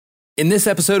In this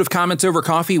episode of Comments Over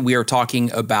Coffee, we are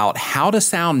talking about how to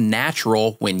sound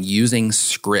natural when using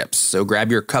scripts. So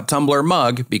grab your cup, tumbler,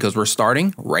 mug, because we're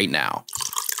starting right now.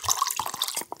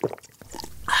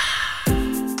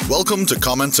 Welcome to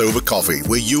Comments Over Coffee,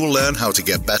 where you'll learn how to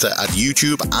get better at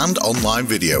YouTube and online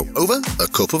video over a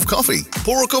cup of coffee.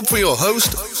 Pour a cup for your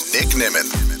host, Nick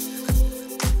Nimmin.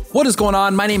 What is going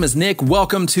on? My name is Nick.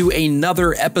 Welcome to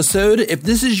another episode. If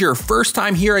this is your first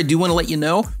time here, I do want to let you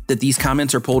know that these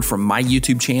comments are pulled from my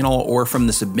YouTube channel or from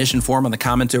the submission form on the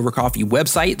Comments Over Coffee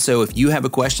website. So if you have a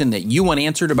question that you want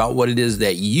answered about what it is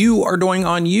that you are doing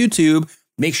on YouTube,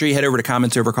 make sure you head over to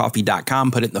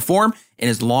commentsovercoffee.com, put it in the form. And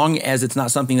as long as it's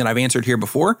not something that I've answered here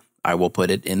before, I will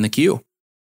put it in the queue.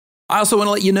 I also want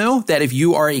to let you know that if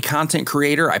you are a content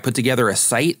creator, I put together a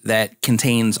site that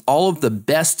contains all of the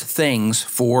best things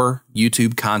for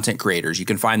YouTube content creators. You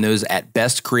can find those at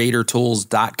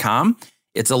bestcreatortools.com.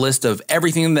 It's a list of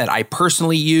everything that I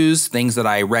personally use, things that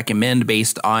I recommend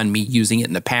based on me using it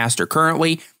in the past or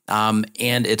currently. And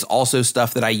it's also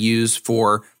stuff that I use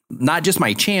for not just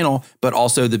my channel, but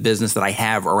also the business that I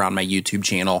have around my YouTube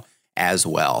channel as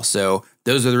well. So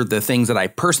those are the things that I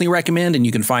personally recommend, and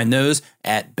you can find those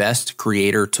at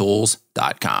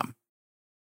bestcreatortools.com.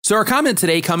 So our comment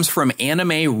today comes from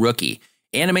Anime Rookie.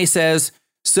 Anime says,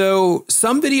 so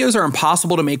some videos are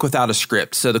impossible to make without a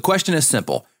script. So the question is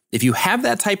simple. If you have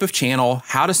that type of channel,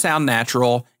 how to sound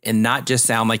natural and not just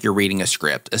sound like you're reading a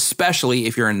script, especially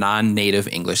if you're a non-native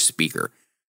English speaker.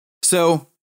 So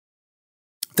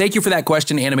thank you for that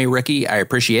question, Anime Rookie. I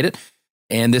appreciate it.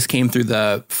 And this came through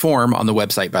the form on the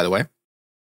website, by the way.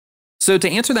 So to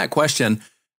answer that question,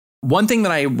 one thing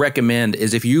that I recommend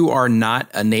is if you are not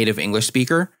a native English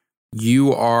speaker,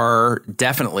 you are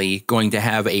definitely going to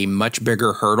have a much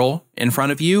bigger hurdle in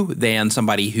front of you than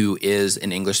somebody who is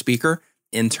an English speaker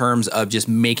in terms of just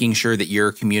making sure that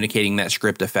you're communicating that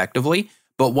script effectively.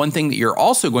 But one thing that you're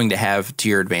also going to have to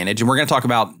your advantage, and we're going to talk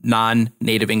about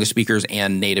non-native English speakers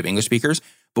and native English speakers,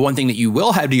 but one thing that you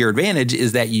will have to your advantage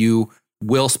is that you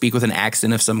will speak with an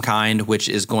accent of some kind, which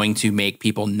is going to make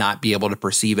people not be able to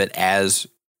perceive it as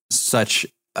such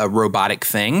a robotic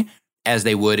thing as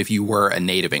they would if you were a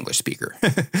native English speaker.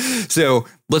 So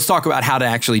let's talk about how to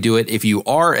actually do it if you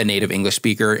are a native English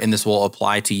speaker, and this will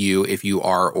apply to you if you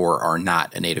are or are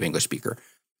not a native English speaker.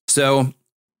 So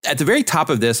at the very top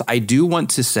of this, I do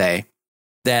want to say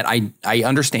that I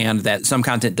understand that some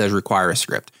content does require a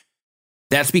script.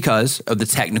 That's because of the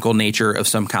technical nature of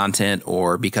some content,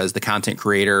 or because the content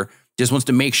creator just wants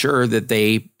to make sure that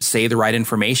they say the right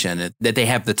information, that they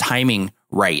have the timing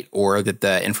right, or that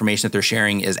the information that they're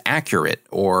sharing is accurate,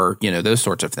 or, those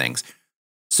sorts of things.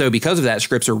 So because of that,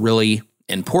 scripts are really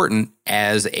important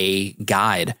as a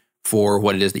guide for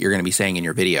what it is that you're going to be saying in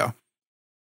your video.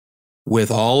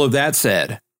 With all of that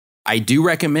said, I do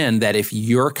recommend that if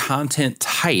your content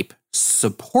type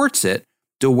supports it,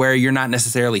 to where you're not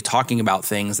necessarily talking about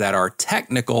things that are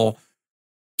technical,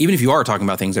 even if you are talking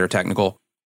about things that are technical,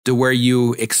 to where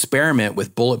you experiment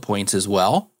with bullet points as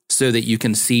well, so that you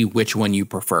can see which one you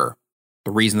prefer.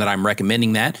 The reason that I'm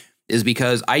recommending that is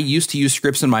because I used to use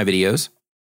scripts in my videos.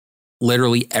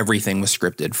 Literally everything was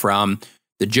scripted, from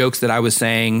the jokes that I was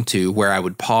saying to where I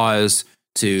would pause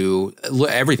to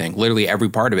everything, literally every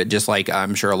part of it, just like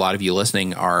I'm sure a lot of you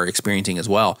listening are experiencing as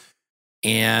well.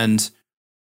 And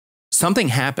something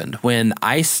happened when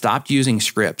I stopped using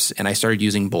scripts and I started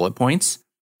using bullet points.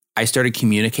 I started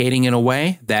communicating in a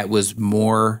way that was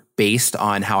more based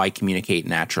on how I communicate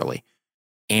naturally.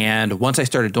 And once I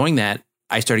started doing that,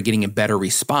 I started getting a better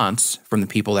response from the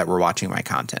people that were watching my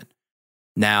content.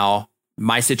 Now,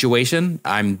 my situation,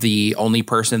 I'm the only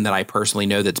person that I personally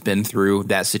know that's been through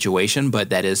that situation, but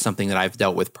that is something that I've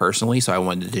dealt with personally. So I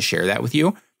wanted to share that with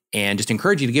you and just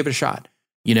encourage you to give it a shot.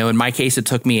 In my case, it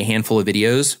took me a handful of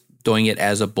videos doing it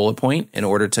as a bullet point in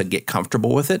order to get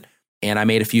comfortable with it. And I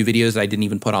made a few videos that I didn't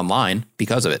even put online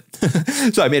because of it.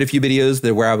 So I made a few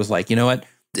videos where I was like, you know what,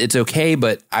 it's okay,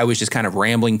 but I was just kind of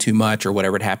rambling too much or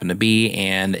whatever it happened to be.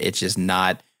 And it's just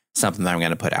not something that I'm going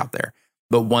to put out there.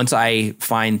 But once I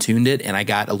fine-tuned it and I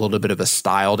got a little bit of a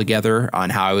style together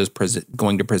on how I was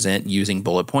going to present using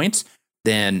bullet points,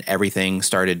 then everything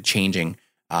started changing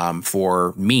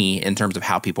for me in terms of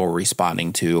how people were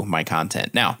responding to my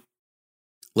content. Now,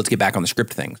 let's get back on the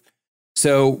script things.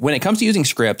 So when it comes to using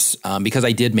scripts, because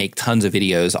I did make tons of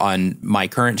videos on my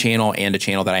current channel and a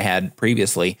channel that I had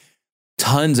previously,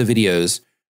 tons of videos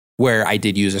where I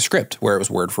did use a script, where it was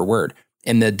word for word.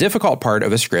 And the difficult part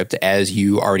of a script, as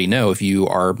you already know, if you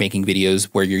are making videos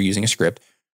where you're using a script,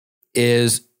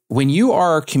 is when you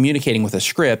are communicating with a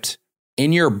script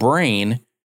in your brain,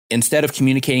 instead of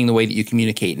communicating the way that you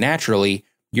communicate naturally,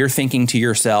 you're thinking to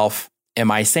yourself,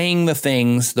 am I saying the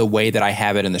things the way that I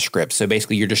have it in the script? So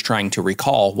basically, you're just trying to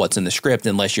recall what's in the script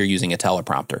unless you're using a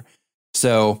teleprompter.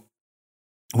 So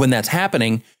when that's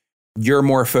happening, you're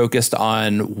more focused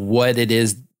on what it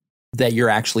is that you're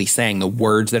actually saying, the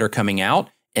words that are coming out,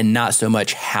 and not so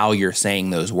much how you're saying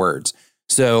those words.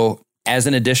 So as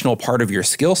an additional part of your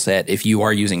skill set, if you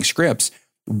are using scripts,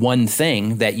 one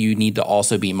thing that you need to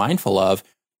also be mindful of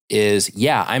is,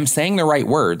 yeah, I'm saying the right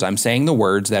words. I'm saying the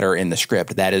words that are in the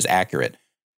script. That is accurate.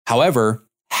 However,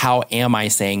 how am I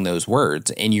saying those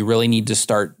words? And you really need to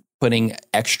start putting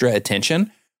extra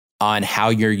attention on how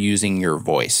you're using your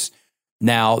voice.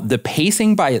 Now, the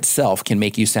pacing by itself can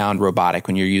make you sound robotic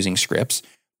when you're using scripts,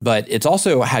 but it's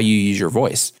also how you use your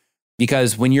voice.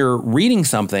 Because when you're reading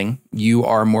something, you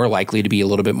are more likely to be a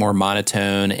little bit more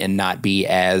monotone and not be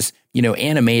as,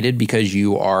 animated, because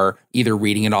you are either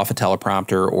reading it off a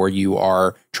teleprompter or you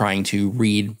are trying to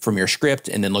read from your script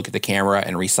and then look at the camera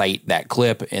and recite that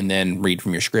clip and then read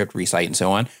from your script, recite, and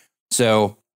so on.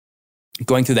 So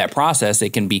going through that process,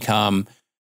 it can become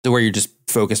to where you're just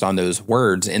focused on those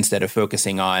words instead of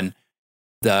focusing on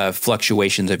the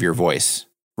fluctuations of your voice,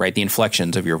 right? The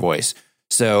inflections of your voice.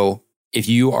 So if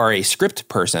you are a script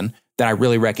person, then I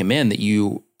really recommend that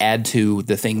you add to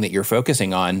the thing that you're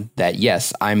focusing on that,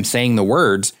 yes, I'm saying the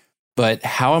words, but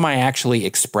how am I actually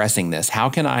expressing this? How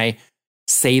can I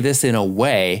say this in a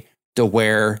way to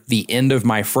where the end of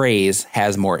my phrase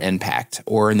has more impact?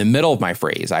 Or in the middle of my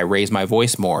phrase, I raise my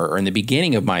voice more. Or in the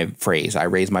beginning of my phrase, I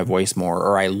raise my voice more.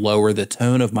 Or I lower the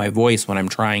tone of my voice when I'm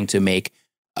trying to make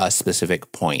a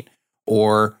specific point.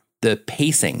 Or the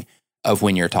pacing of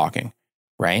when you're talking,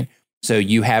 right? So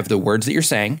you have the words that you're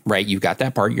saying, right? You've got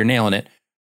that part, you're nailing it,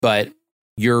 but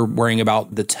you're worrying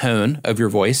about the tone of your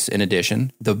voice in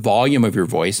addition, the volume of your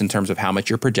voice in terms of how much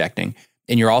you're projecting.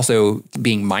 And you're also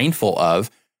being mindful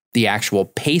of the actual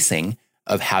pacing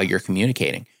of how you're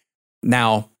communicating.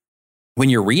 Now, when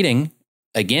you're reading,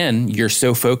 again, you're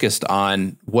so focused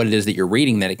on what it is that you're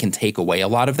reading that it can take away a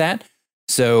lot of that.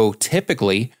 So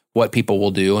typically what people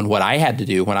will do, and what I had to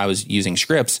do when I was using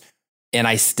scripts, and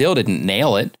I still didn't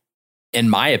nail it, in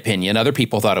my opinion. Other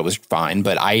people thought it was fine,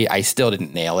 but I still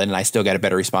didn't nail it. And I still got a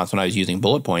better response when I was using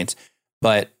bullet points.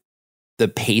 But the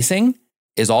pacing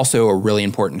is also a really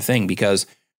important thing, because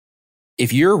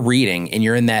if you're reading and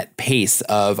you're in that pace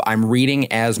of I'm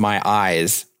reading as my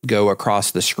eyes go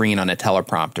across the screen on a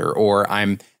teleprompter, or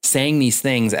I'm saying these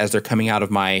things as they're coming out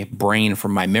of my brain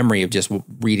from my memory of just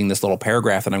reading this little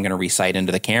paragraph that I'm going to recite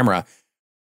into the camera,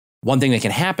 one thing that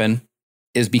can happen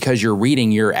is because you're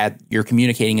reading, you're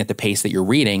communicating at the pace that you're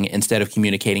reading instead of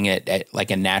communicating it at like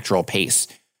a natural pace.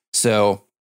 So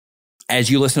as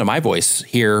you listen to my voice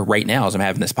here right now, as I'm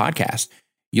having this podcast,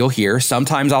 you'll hear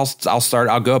sometimes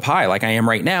I'll go up high like I am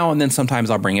right now. And then sometimes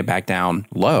I'll bring it back down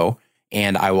low,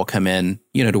 and I will come in,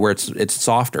 to where it's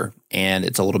softer and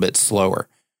it's a little bit slower.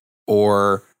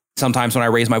 Or sometimes when I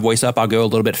raise my voice up, I'll go a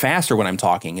little bit faster when I'm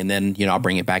talking, and then, I'll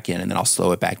bring it back in, and then I'll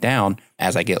slow it back down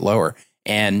as I get lower.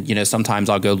 And, sometimes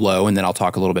I'll go low and then I'll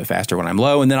talk a little bit faster when I'm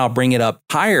low, and then I'll bring it up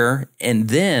higher. And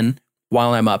then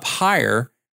while I'm up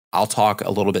higher, I'll talk a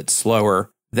little bit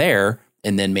slower there,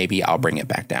 and then maybe I'll bring it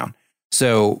back down.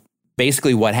 So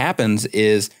basically what happens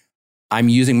is I'm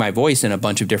using my voice in a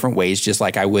bunch of different ways, just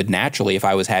like I would naturally if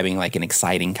I was having like an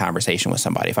exciting conversation with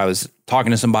somebody. If I was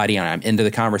talking to somebody and I'm into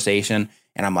the conversation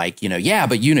and I'm like, yeah,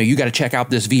 but you got to check out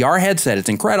this VR headset. It's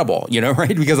incredible,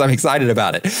 right? Because I'm excited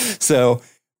about it. So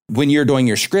when you're doing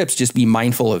your scripts, just be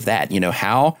mindful of that.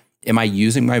 How am I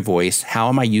using my voice? How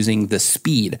am I using the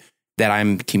speed that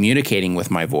I'm communicating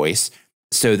with my voice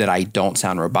so that I don't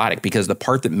sound robotic? Because the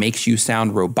part that makes you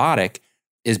sound robotic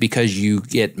is because you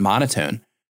get monotone.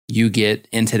 You get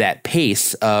into that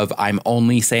pace of I'm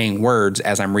only saying words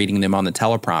as I'm reading them on the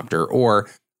teleprompter, or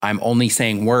I'm only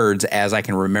saying words as I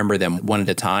can remember them one at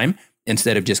a time,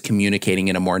 instead of just communicating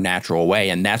in a more natural way.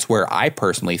 And that's where I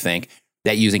personally think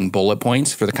that using bullet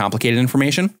points for the complicated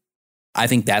information, I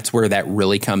think that's where that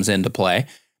really comes into play,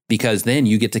 because then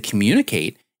you get to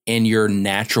communicate in your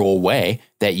natural way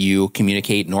that you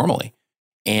communicate normally.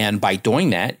 And by doing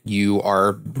that, you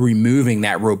are removing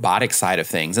that robotic side of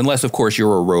things, unless, of course,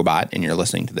 you're a robot and you're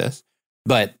listening to this.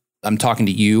 But I'm talking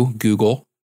to you, Google.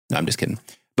 No, I'm just kidding.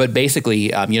 But basically,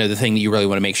 the thing that you really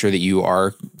want to make sure that you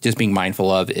are just being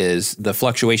mindful of is the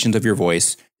fluctuations of your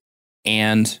voice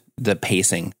and the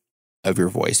pacing of your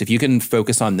voice. If you can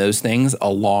focus on those things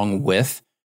along with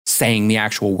saying the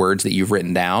actual words that you've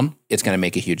written down, it's going to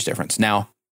make a huge difference. Now,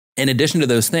 in addition to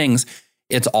those things,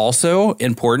 it's also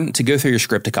important to go through your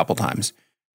script a couple times,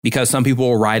 because some people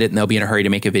will write it and they'll be in a hurry to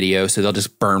make a video. So they'll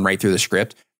just burn right through the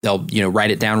script. They'll,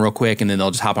 write it down real quick, and then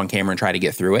they'll just hop on camera and try to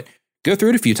get through it. go through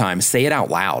it a few times, say it out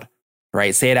loud,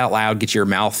 right? Say it out loud, get your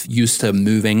mouth used to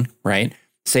moving, right?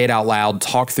 Say it out loud,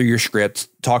 talk through your script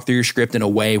in a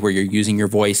way where you're using your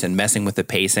voice and messing with the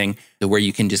pacing, where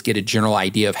you can just get a general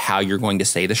idea of how you're going to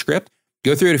say the script.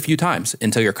 Go through it a few times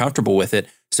until you're comfortable with it.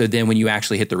 So then when you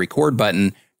actually hit the record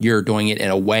button, you're doing it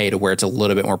in a way to where it's a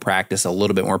little bit more practice, a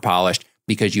little bit more polished,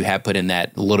 because you have put in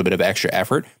that little bit of extra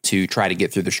effort to try to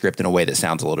get through the script in a way that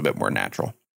sounds a little bit more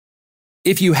natural.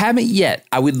 If you haven't yet,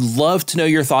 I would love to know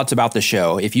your thoughts about the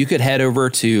show. If you could head over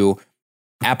to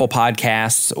Apple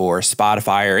Podcasts or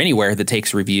Spotify or anywhere that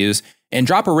takes reviews and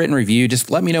drop a written review, just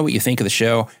let me know what you think of the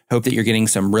show. Hope that you're getting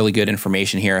some really good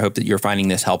information here. I hope that you're finding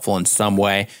this helpful in some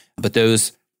way. But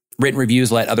those written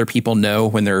reviews let other people know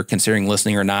when they're considering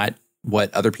listening or not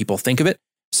what other people think of it.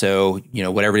 So,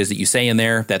 whatever it is that you say in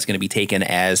there, that's going to be taken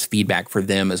as feedback for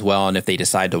them as well. And if they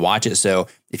decide to watch it. So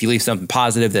if you leave something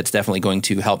positive, that's definitely going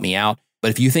to help me out. But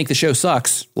if you think the show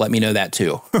sucks, let me know that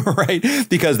too, right?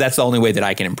 Because that's the only way that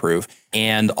I can improve.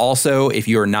 And also, if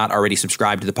you are not already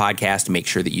subscribed to the podcast, make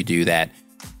sure that you do that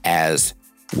as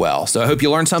well. So I hope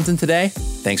you learned something today.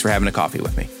 Thanks for having a coffee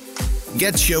with me.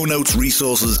 Get show notes,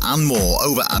 resources, and more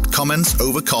over at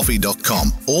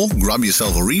commentsovercoffee.com, or grab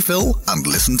yourself a refill and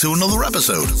listen to another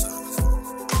episode.